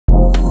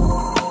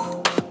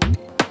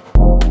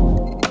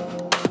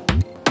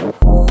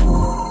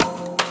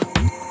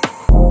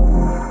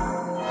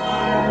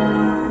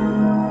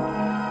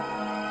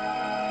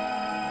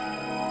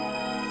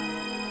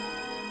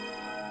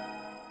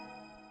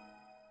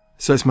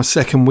So it's my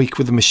second week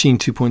with the Maschine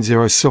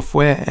 2.0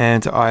 software,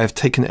 and I have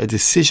taken a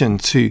decision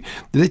to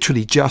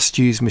literally just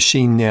use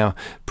Maschine now,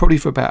 probably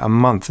for about a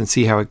month, and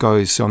see how it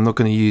goes. So I'm not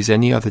going to use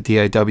any other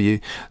DAW,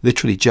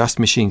 literally just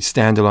Maschine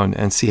standalone,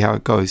 and see how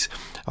it goes.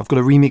 I've got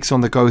a remix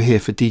on the go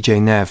here for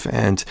DJ Nav,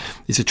 and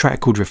it's a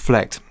track called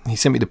Reflect. He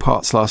sent me the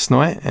parts last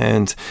night,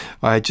 and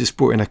I just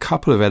brought in a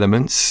couple of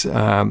elements,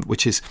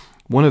 which is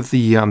one of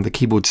the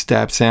keyboard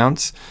stab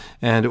sounds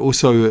and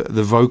also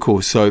the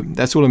vocals. So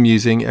that's all I'm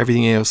using.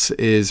 Everything else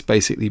is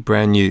basically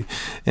brand new,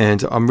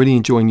 and I'm really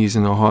enjoying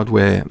using the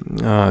hardware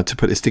to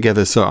put this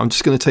together. So I'm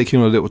just going to take you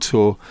on a little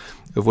tour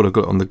of what I've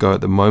got on the go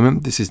at the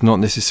moment. This is not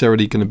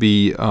necessarily going to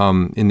be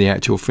in the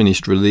actual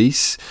finished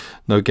release,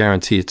 no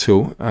guarantee at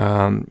all.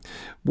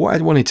 What I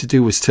wanted to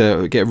do was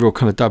to get a real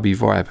kind of dubby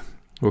vibe,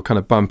 real kind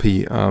of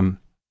bumpy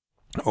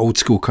old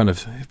school kind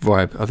of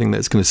vibe. I think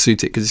that's going to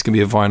suit it because it's going to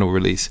be a vinyl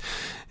release,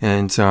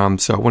 and so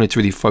I wanted to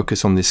really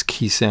focus on this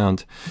key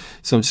sound.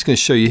 So I'm just going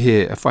to show you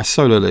here. If I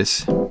solo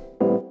this,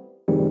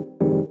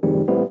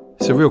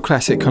 it's a real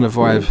classic kind of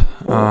vibe,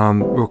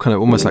 real kind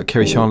of almost like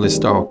Kerry Chandler's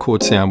style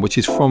chord sound, which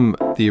is from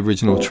the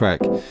original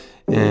track.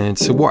 And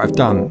so what I've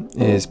done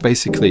is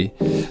basically,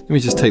 let me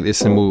just take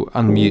this and we'll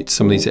unmute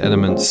some of these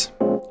elements.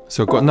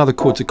 So I've got another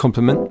chord to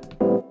complement.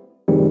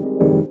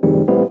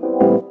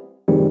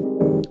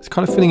 It's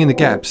kind of filling in the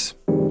gaps.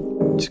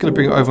 Just going to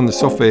bring it over on the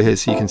software here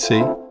so you can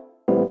see.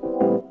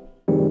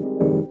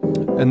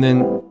 And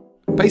then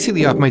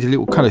basically I've made a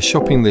little kind of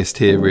shopping list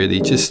here really,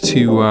 just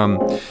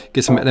to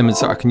get some elements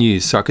that I can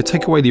use. So I could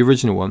take away the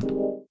original one.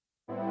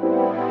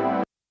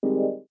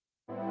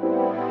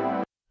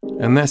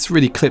 And that's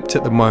really clipped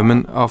at the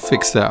moment. I'll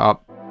fix that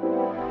up.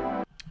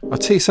 I'll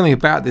tell you something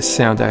about this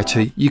sound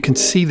actually. You can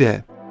see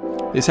there,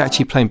 it's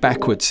actually playing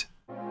backwards.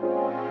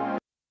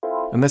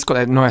 And that's got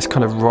that nice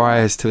kind of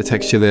rise to the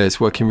texture there. It's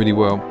working really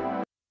well.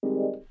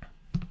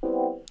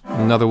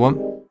 Another one.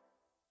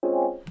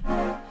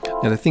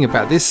 Now the thing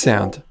about this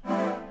sound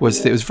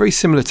was that it was very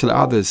similar to the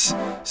others.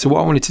 So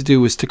what I wanted to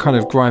do was to kind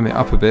of grime it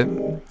up a bit.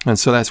 And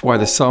so that's why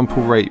the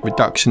sample rate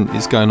reduction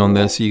is going on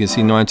there. So you can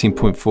see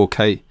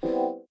 19.4K.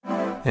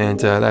 And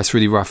that's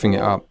really roughing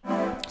it up.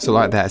 So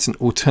like that, it's an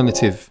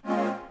alternative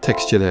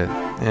texture there.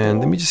 And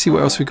let me just see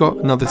what else we got.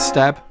 Another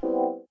stab.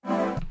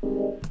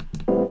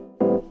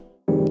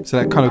 So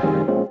that kind of,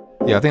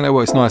 yeah, I think that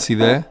works nicely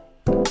there.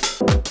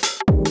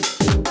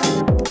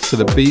 So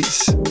the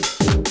beats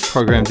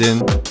programmed in,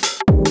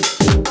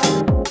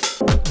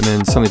 and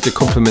then something to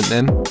complement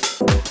them.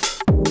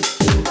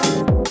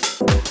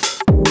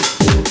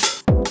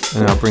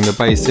 And I'll bring the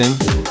bass in,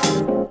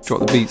 drop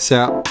the beats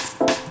out.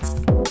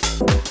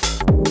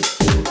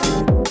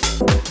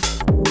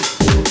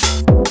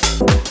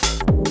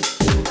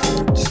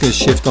 Just going to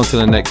shift onto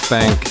the next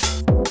bank,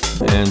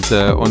 and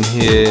on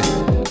here,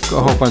 got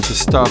a whole bunch of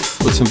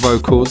stuff with some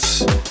vocals.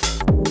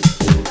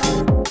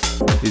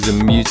 These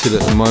are muted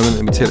at the moment.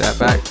 Let me take that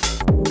back.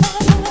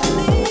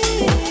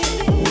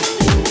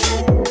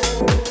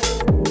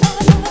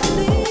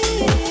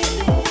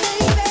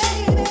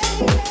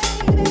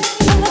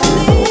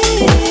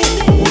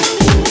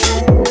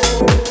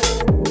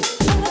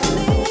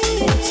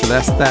 So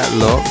that's that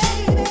lot.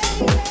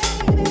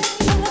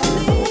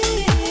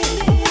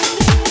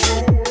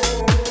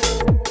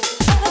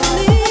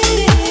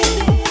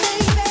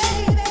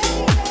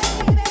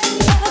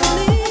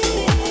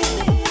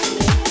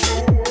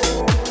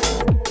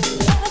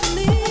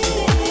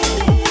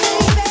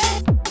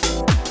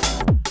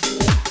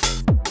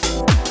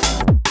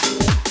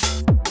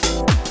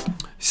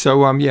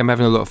 So yeah, I'm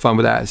having a lot of fun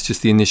with that. It's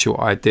just the initial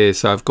idea.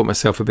 So I've got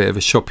myself a bit of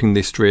a shopping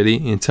list really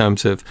in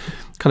terms of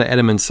kind of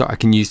elements that I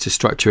can use to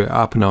structure it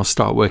up, and I'll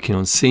start working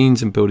on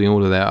scenes and building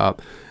all of that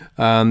up.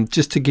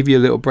 Just to give you a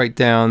little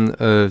breakdown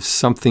of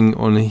something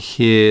on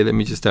here, let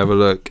me just have a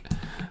look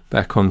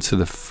back onto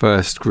the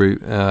first group,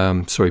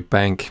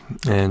 bank,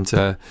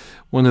 and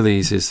one of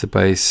these is the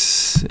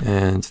bass,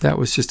 and that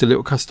was just a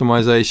little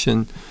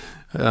customization.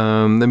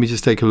 Let me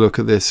just take a look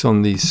at this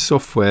on the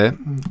software.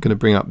 I'm going to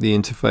bring up the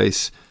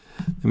interface.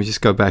 Let me just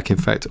go back, in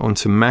fact,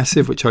 onto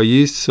Massive, which I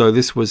used. So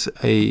this was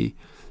a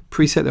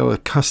preset that I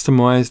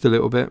customized a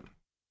little bit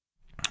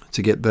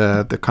to get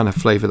the kind of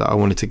flavor that I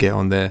wanted to get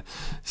on there.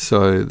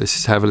 So let's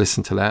just have a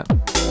listen to that.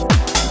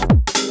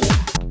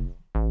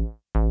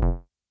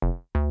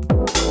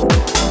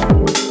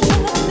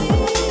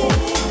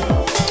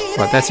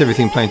 Right, that's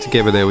everything playing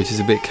together there, which is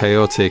a bit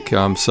chaotic.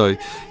 So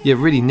yeah,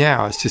 really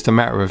now it's just a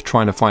matter of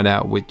trying to find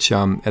out which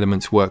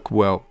elements work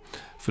well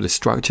for the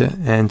structure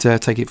and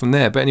take it from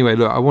there. But anyway,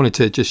 look, I wanted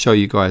to just show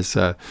you guys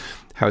how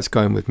it's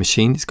going with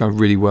Maschine. It's going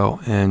really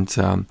well, and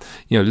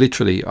you know,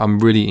 literally I'm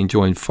really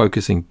enjoying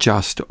focusing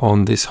just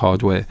on this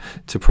hardware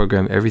to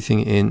program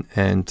everything in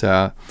and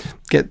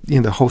get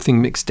the whole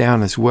thing mixed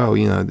down as well.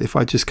 You know, if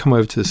I just come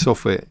over to the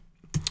software,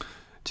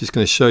 just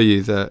going to show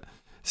you that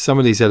some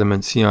of these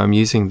elements, you know, I'm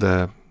using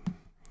the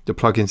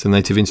plugins, the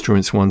Native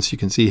Instruments ones you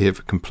can see here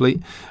for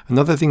complete.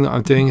 Another thing that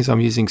I'm doing is I'm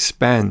using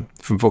Span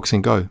from Vox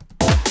 & Go.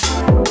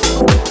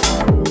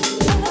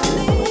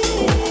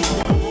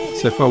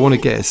 So if I want to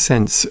get a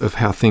sense of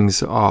how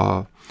things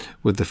are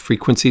with the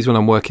frequencies when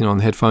I'm working on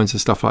headphones and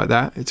stuff like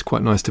that, it's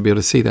quite nice to be able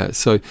to see that.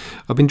 So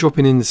I've been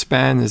dropping in the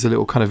span. There's a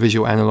little kind of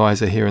visual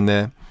analyzer here and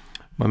there.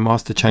 My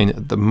master chain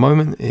at the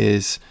moment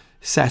is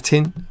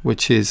Satin,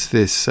 which is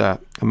this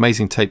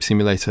amazing tape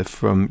simulator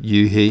from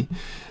Yuhi.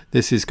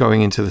 This is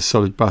going into the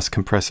solid bus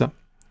compressor.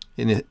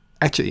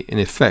 Actually, in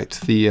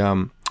effect,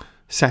 the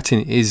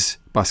Satin is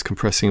bus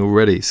compressing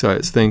already, so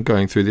it's then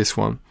going through this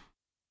one.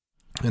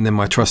 And then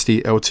my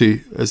trusty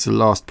L2 as the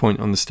last point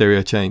on the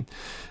stereo chain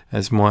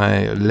as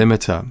my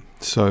limiter.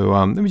 So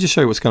let me just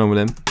show you what's going on with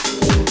them.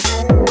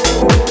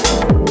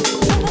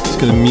 Just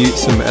going to mute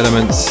some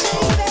elements.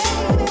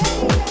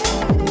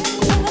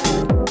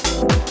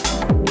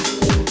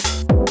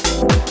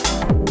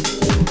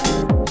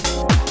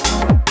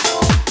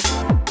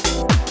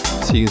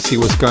 So you can see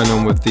what's going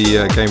on with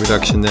the gain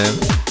reduction there.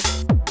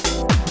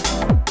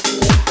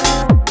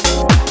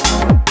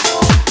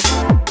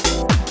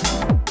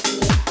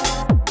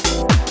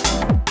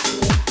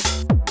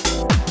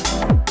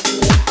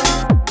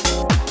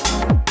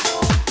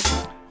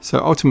 So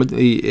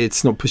ultimately,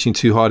 it's not pushing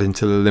too hard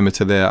into the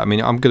limiter there. I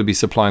mean, I'm going to be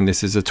supplying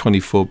this as a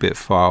 24-bit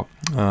file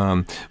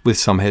with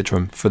some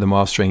headroom for the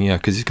mastering,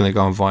 because it's going to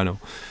go on vinyl.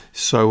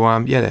 So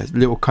yeah, there's a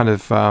little kind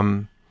of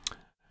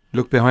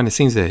look behind the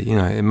scenes there.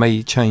 It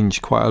may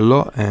change quite a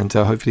lot, and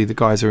hopefully the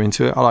guys are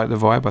into it. I like the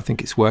vibe. I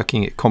think it's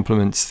working. It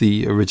complements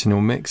the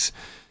original mix.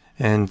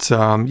 And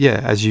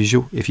yeah, as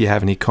usual, if you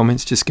have any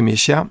comments, just give me a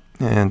shout,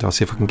 and I'll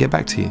see if I can get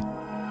back to you.